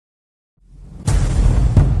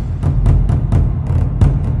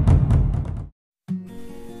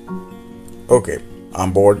Okay,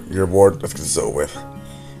 I'm bored. You're bored. Let's get this over with.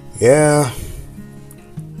 Yeah,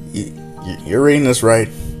 you're reading this right.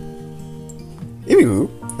 Anywho,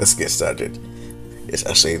 let's get started. It's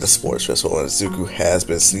actually the sports festival, and Zuko has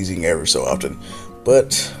been sneezing ever so often.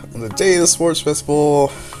 But on the day of the sports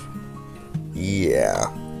festival,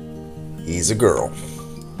 yeah, he's a girl.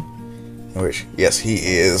 Which, yes, he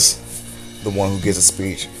is the one who gets a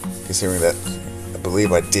speech, considering that I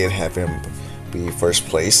believe I did have him be first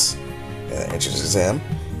place in the entrance exam,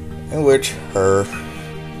 in which her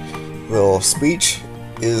little speech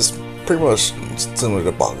is pretty much similar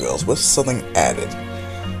to Boggel's, with something added.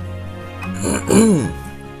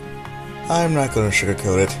 I'm not going to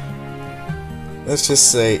sugarcoat it. Let's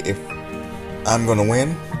just say if I'm going to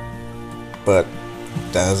win, but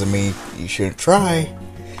that doesn't mean you shouldn't try.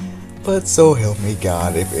 But so help me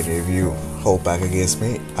God, if any of you hold back against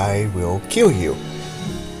me, I will kill you.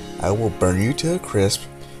 I will burn you to a crisp,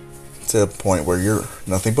 to the point where you're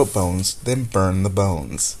nothing but bones, then burn the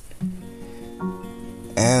bones.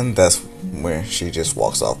 And that's when she just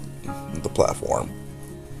walks off the platform.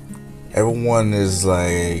 Everyone is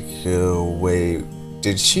like, wait,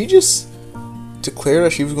 did she just declare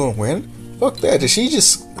that she was going to win? Fuck that, did she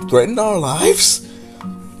just threaten our lives?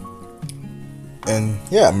 And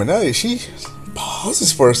yeah, Manali, she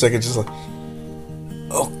pauses for a second, just like,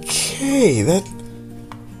 okay, that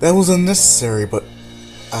was unnecessary, but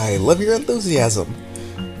I love your enthusiasm.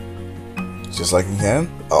 Just like in canon,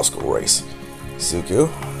 obstacle race. Zuko,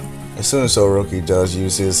 as soon as Orochi does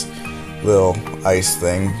use his little ice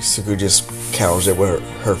thing, Zuko just counters it with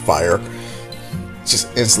her fire, just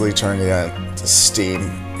instantly turning it into steam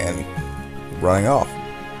and running off.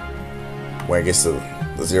 When it gets to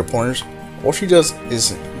the 0 pointers, all she does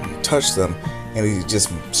is touch them, and they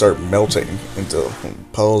just start melting into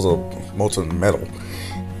puddles of molten metal.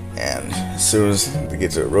 And as soon as they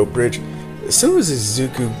get to the rope bridge, as soon as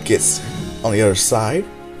Zuko gets on the other side,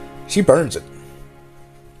 she burns it.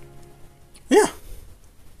 Yeah.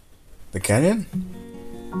 The canyon,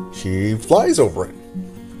 she flies over it.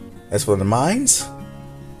 As for the mines,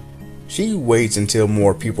 she waits until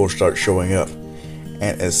more people start showing up.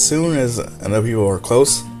 And as soon as enough people are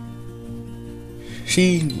close,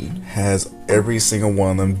 she has every single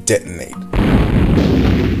one of them detonate.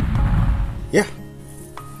 Yeah,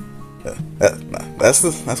 that's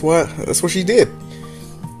what she did.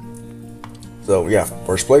 So yeah,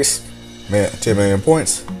 first place, 10 million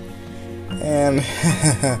points, and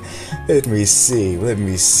let me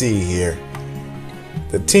see here.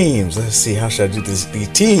 The teams. Let's see, how should I do this? The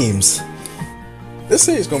teams. Let's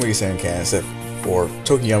say it's gonna be Sankan, except for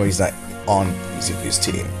Tokiyami's not on Izuku's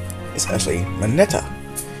team. It's actually Mineta.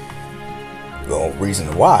 The reason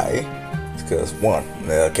why is because, one,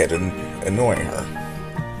 they kept annoying her,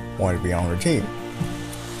 wanted to be on her team.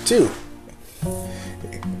 2,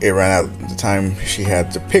 it ran out the time she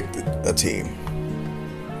had to pick a team,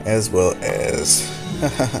 as well as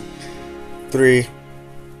 3,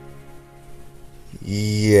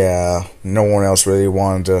 yeah, no one else really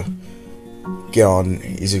wanted to get on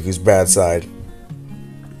Izuku's bad side.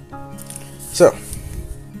 So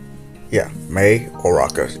yeah, Mei,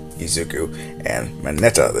 Oraka, Izuku, and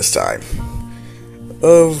Mineta this time.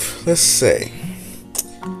 Let's say,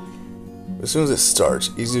 as soon as it starts,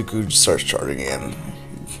 Izuku starts charging in,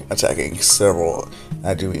 attacking several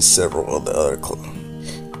of the other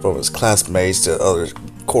from his classmates to other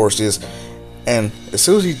courses. And as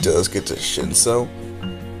soon as he does get to Shinso,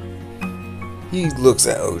 he looks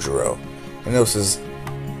at Ojiro and notices,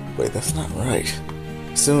 wait, that's not right.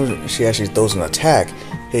 As soon as she actually throws an attack,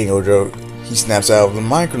 hitting Ojiro, he snaps out of the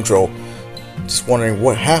mind control, just wondering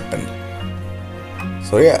what happened.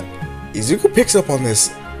 So yeah, Izuku picks up on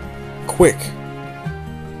this quick.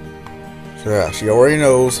 So yeah, she already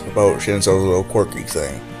knows about Shinso's little quirky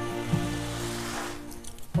thing.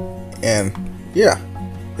 And yeah,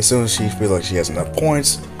 as soon as she feels like she has enough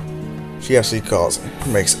points, she actually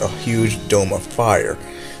makes a huge dome of fire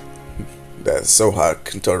that's so hot,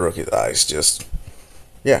 Todoroki's eyes just,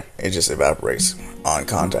 yeah, it just evaporates on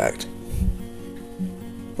contact.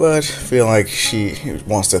 But feeling like she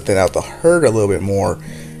wants to thin out the herd a little bit more,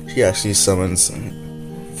 she actually summons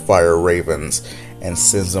fire ravens and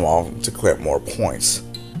sends them off to collect more points.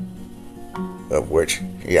 Of which,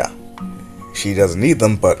 yeah, she doesn't need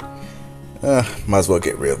them, but might as well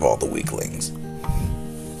get rid of all the weaklings.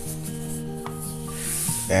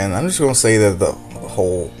 And I'm just going to say that the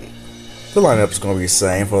lineup is going to be the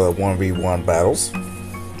same for the 1v1 battles,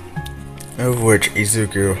 of which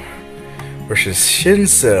Izuku versus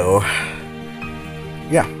Shinso.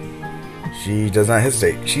 Yeah, she does not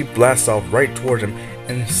hesitate. She blasts off right towards him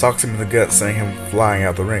and socks him in the gut, sending him flying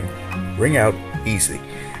out the ring. ring out easy.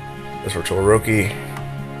 As for Todoroki,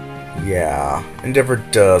 yeah, Endeavor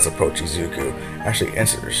does approach Izuku, actually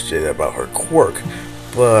interested about her quirk,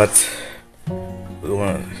 but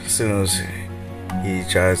as soon as he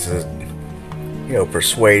tries to,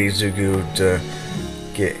 persuade Izuku to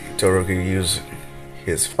get Todoroki to use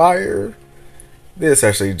his fire, this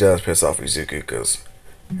actually does piss off Izuku because,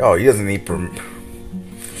 he doesn't need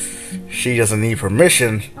she doesn't need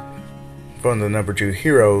permission from the number 2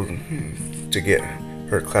 hero to get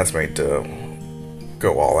her classmate to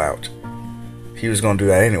go all out. He was going to do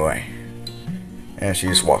that anyway. And she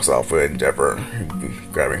just walks off with Endeavor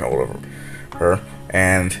grabbing hold of her.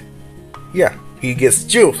 And yeah, he gets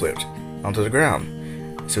jewel flipped onto the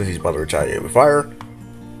ground. As soon as he's about to retaliate with fire,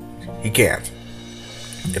 he can't.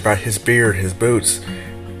 About his beard, his boots,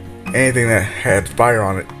 anything that had fire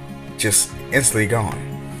on it, just instantly gone.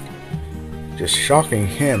 Just shocking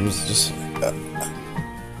him. Just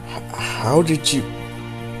how did you?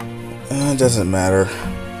 It doesn't matter.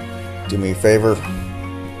 Do me a favor.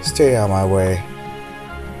 Stay out of my way.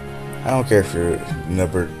 I don't care if you're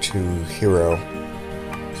number 2 hero.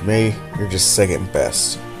 To me, you're just second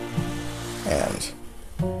best. And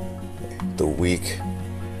the weak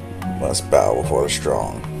must bow before the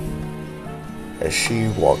strong. As she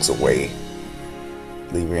walks away,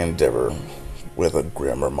 leaving Endeavor with a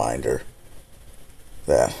grim reminder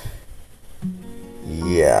that,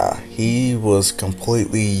 yeah, he was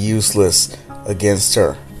completely useless against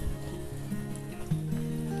her.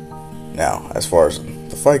 Now, as far as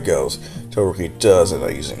the fight goes, Todoroki does end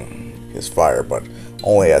up using his fire, but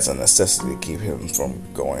only as a necessity to keep him from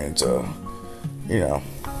going into,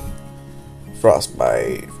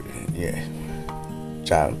 frostbite,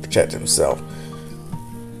 trying to protect himself.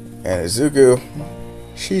 And Izuku,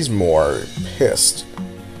 she's more pissed,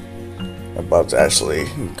 about to actually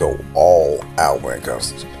go all out when it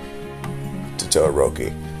comes to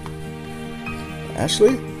Todoroki.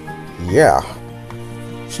 Actually, yeah.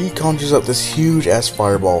 She conjures up this huge ass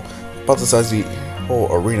fireball about the size of the whole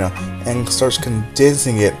arena and starts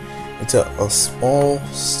condensing it into a small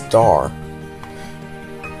star.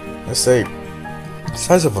 Let's say the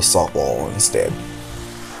size of a softball instead.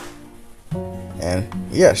 And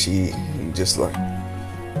yeah, she just like,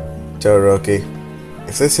 Todoroki,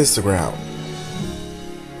 if this hits the ground,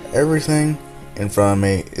 everything in front of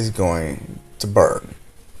me is going to burn.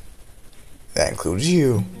 That includes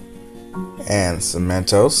you. And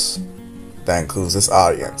Cementos, that includes this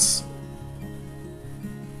audience.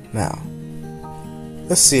 Now,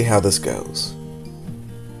 let's see how this goes.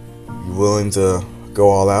 You willing to go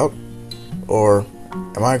all out? Or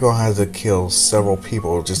am I going to have to kill several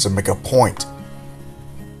people just to make a point?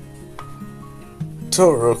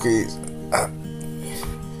 Todoroki,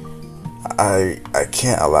 I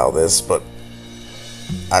can't allow this, but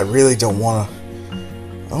I really don't want to.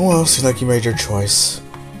 Oh well, seems like you made your choice.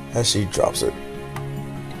 As she drops it,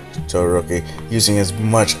 Todoroki, using as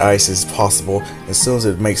much ice as possible, as soon as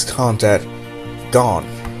it makes contact, gone.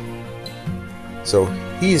 So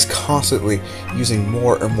he is constantly using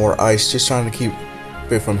more and more ice, just trying to keep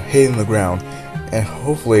it from hitting the ground, and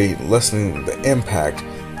hopefully lessening the impact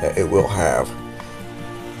that it will have.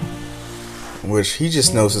 Which he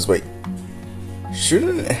just knows his way.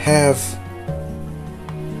 Shouldn't it have?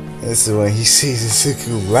 This is when he sees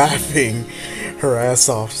Izuku laughing her ass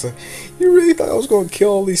off. So, you really thought I was going to kill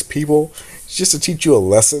all these people just to teach you a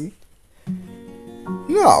lesson?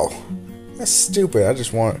 No, that's stupid. I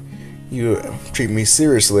just want you to treat me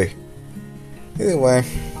seriously. Anyway,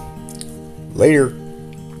 later.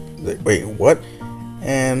 Wait, what?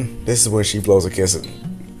 And this is when she blows a kiss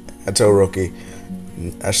at Todoroki,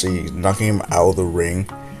 actually knocking him out of the ring.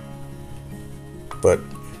 But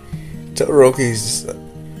Todoroki's,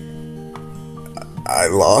 I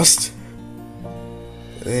lost.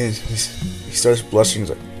 And he starts blushing.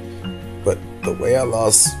 He's like, but the way I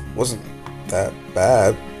lost wasn't that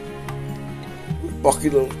bad.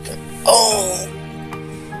 Bucky little. Oh!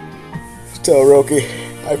 Todoroki,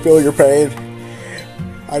 I feel your pain.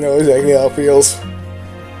 I know exactly how it feels.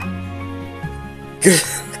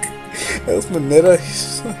 That's Mineta.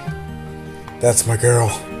 He's like, that's my girl.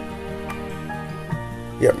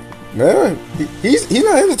 Yep. No, he's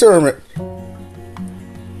not in the tournament.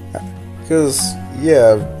 Because,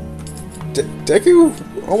 yeah, Deku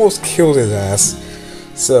almost killed his ass.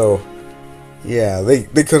 So, yeah, they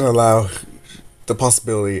couldn't allow the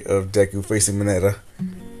possibility of Deku facing Mineta.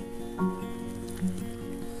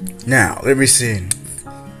 Now, let me see.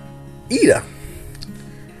 Ida.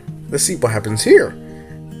 Let's see what happens here.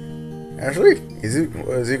 Actually,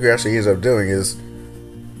 what Izuku actually ends up doing is,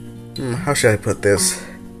 how should I put this?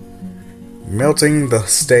 melting the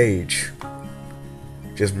stage.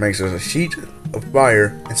 Just makes a sheet of fire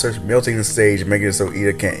and starts melting the stage, making it so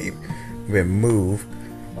Ida can't even move,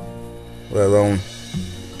 let alone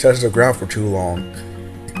touch the ground for too long.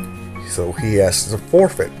 So he has to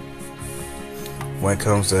forfeit. When it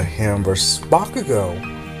comes to him versus Bakugo,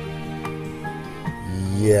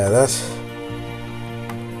 yeah, that's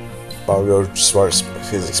Bakugo starts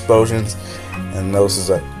his explosions and notices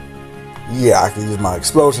that, yeah, I can use my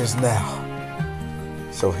explosions now.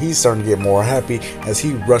 So he's starting to get more happy as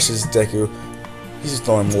he rushes Deku. He's just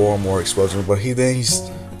throwing more and more explosions, but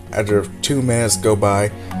he's after 2 minutes go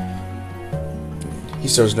by, he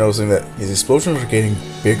starts noticing that his explosions are getting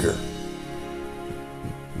bigger.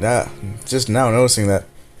 Just now noticing that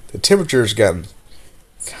the temperature's gotten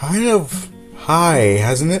kind of high,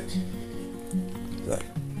 hasn't it? Like,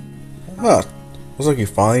 huh, looks like you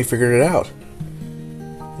finally figured it out.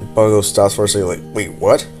 Bakugo stops for a second, like, wait,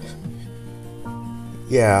 what?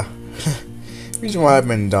 Yeah. The reason why I've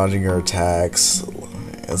been dodging your attacks,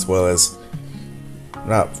 as well as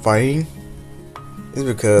not fighting, is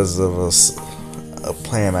because of a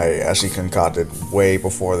plan I actually concocted way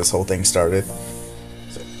before this whole thing started.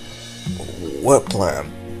 So, what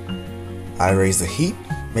plan? I raise the heat,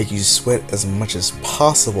 make you sweat as much as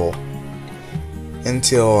possible,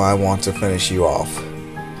 until I want to finish you off.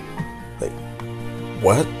 Like,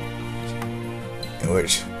 what? In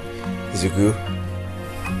which Izuku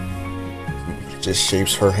just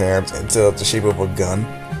shapes her hands into the shape of a gun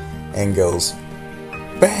and goes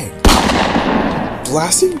bang,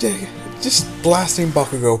 blasting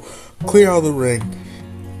Bakugo clear out of the ring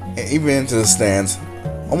and even into the stands,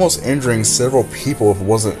 almost injuring several people if it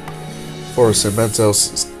wasn't for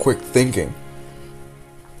Cemento's quick thinking.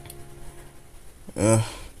 Oh,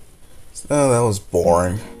 that was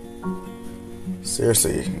boring.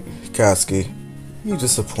 Seriously, Katsuki, you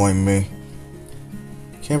disappoint me.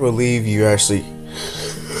 Can't believe you actually.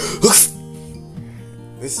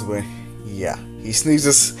 This is when, yeah, he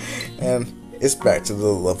sneezes, and it's back to the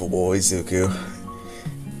lovable Izuku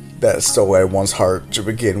that stole everyone's heart to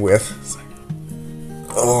begin with. It's like,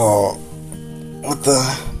 oh, what the?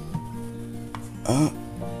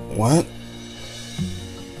 What?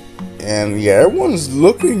 And yeah, everyone's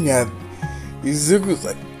looking at Izuku's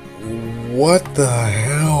like, what the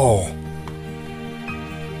hell?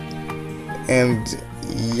 And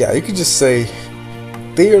yeah, you could just say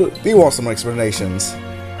they want some explanations,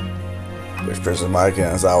 which President Mike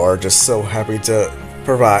and Aizawa are just so happy to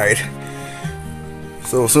provide.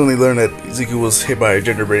 So soon they learn that Izuku was hit by a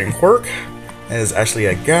gender-bending quirk and is actually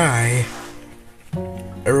a guy.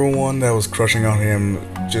 Everyone that was crushing on him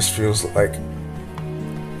just feels like,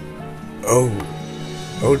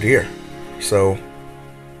 oh dear. So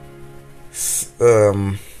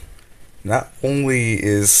not only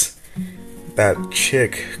is that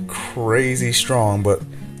chick crazy strong, but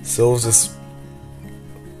so is this,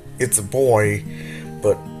 it's a boy,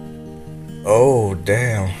 but oh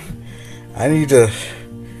damn, I need to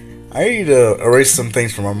erase some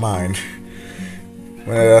things from my mind.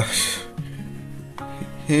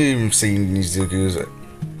 Him seeing Izuku's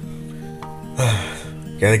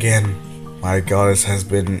yet again, my goddess has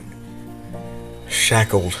been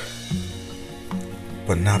shackled,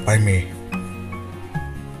 but not by me,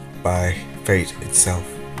 by fate itself.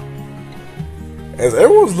 As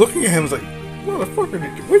everyone's looking at him, it's like, motherfucker,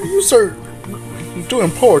 when did you start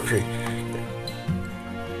doing poetry?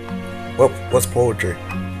 Well, what's poetry?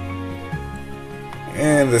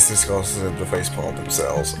 And this just causes them to facepalm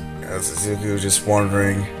themselves, as Izuku is just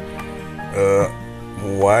wondering,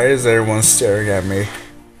 why is everyone staring at me?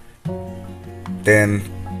 Then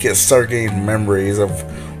start getting memories of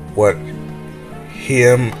what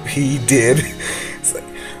he did. It's like,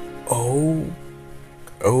 oh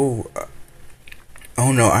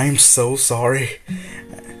no, I am so sorry.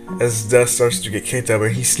 As dust starts to get kicked up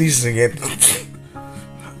and he sneezes again.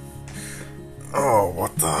 Oh,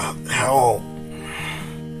 what the hell?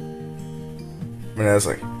 And I was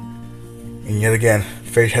like, and yet again,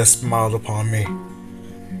 fate has smiled upon me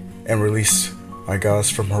and released my goddess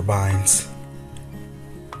from her binds.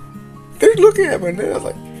 They're looking at me and they're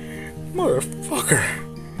like, motherfucker,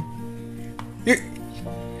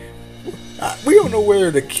 we don't know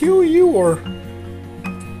whether to kill you or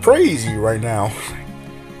praise you right now.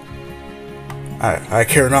 I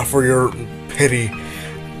care not for your petty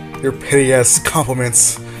ass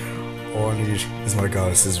compliments. All I need is my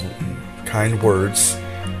goddess's kind words.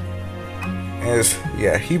 And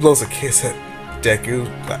yeah, he blows a kiss at Deku,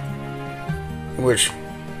 which,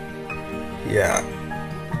 yeah,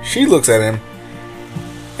 she looks at him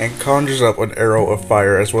and conjures up an arrow of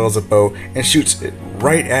fire as well as a bow and shoots it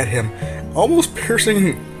right at him almost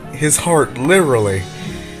piercing his heart, literally,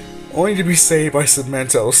 only to be saved by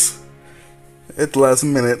Cementos at the last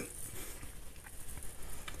minute.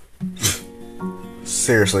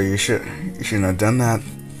 Seriously, you shouldn't have done that.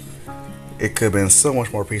 It could have been so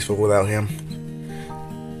much more peaceful without him.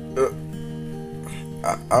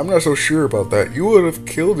 I'm not so sure about that. You would have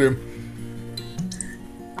killed him.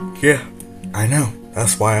 Yeah, I know.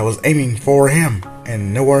 That's why I was aiming for him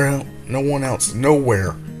and nowhere else, no one else,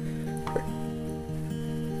 nowhere.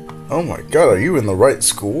 Oh my god, are you in the right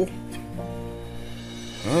school?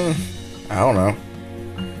 I don't know.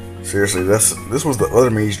 Seriously, this was the other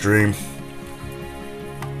me's dream.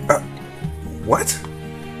 What?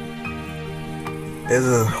 As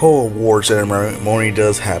a whole award ceremony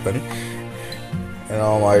does happen, and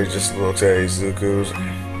All Might just looks at Izuku's.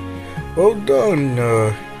 Well done,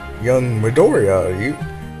 young Midoriya.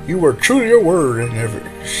 You were true to your word and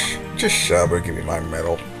just shut up and give me my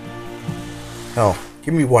medal. Hell,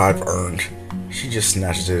 give me what I've earned. She just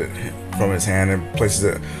snatches it from his hand and places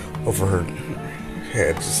it over her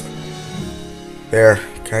head. Just, there,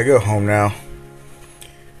 can I go home now?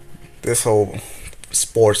 This whole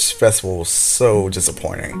sports festival was so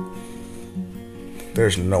disappointing.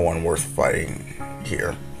 There's no one worth fighting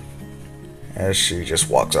here. As she just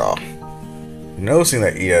walks off. Noticing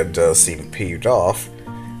that Ida does seem peeved off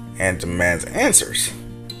and demands answers,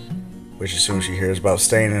 which as soon as she hears about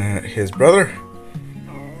staying in his brother,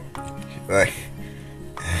 she's like,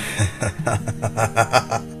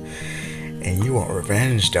 and you want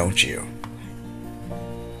revenge, don't you?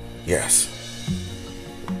 Yes.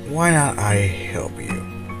 Why not I help you?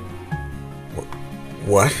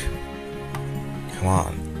 What? Come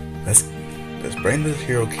on, let's bring this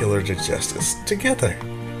hero killer to justice together.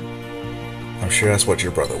 I'm sure that's what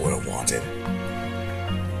your brother would have wanted.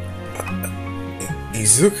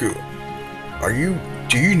 Izuku,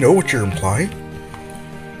 do you know what you're implying?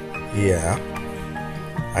 Yeah.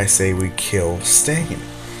 I say we kill Stain.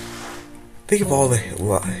 Think of all the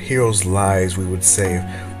heroes' lives we would save.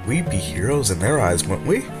 We'd be heroes in their eyes, wouldn't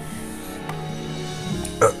we?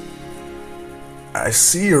 I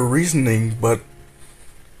see your reasoning, but...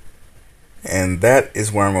 And that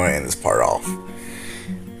is where I'm going to end this part off.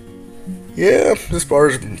 Yeah, this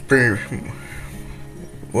part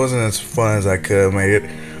wasn't as fun as I could have made it,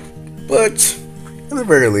 but at the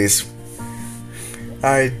very least,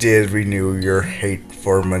 I did renew your hate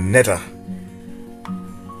for Mineta.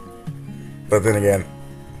 But then again,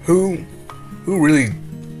 who really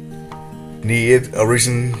needed a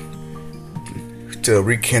reason to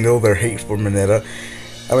rekindle their hate for Mineta?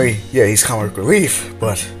 I mean, yeah, he's comic relief,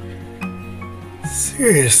 but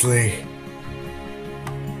seriously.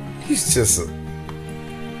 He's just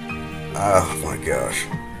oh my gosh.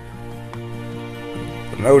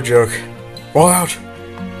 No joke. Roll out!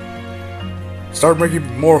 Start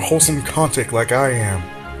making more wholesome content like I am.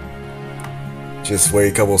 Just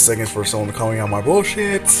wait a couple of seconds for someone to call me on my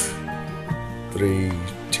bullshit. 3,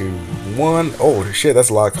 2, 1. Oh shit, that's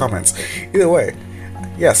a lot of comments. Either way,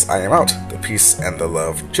 yes, I am out. The peace and the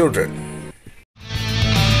love, children.